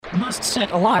Must set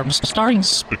alarms starting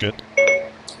spigot.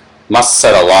 Must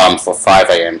set alarm for 5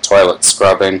 a.m. toilet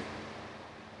scrubbing.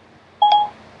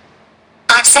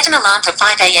 I've set an alarm for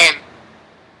 5 a.m.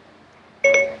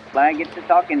 I get to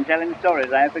talking, telling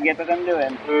stories, I forget what I'm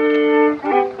doing.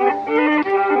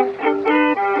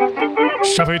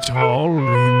 Shove it all in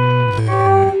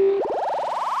there.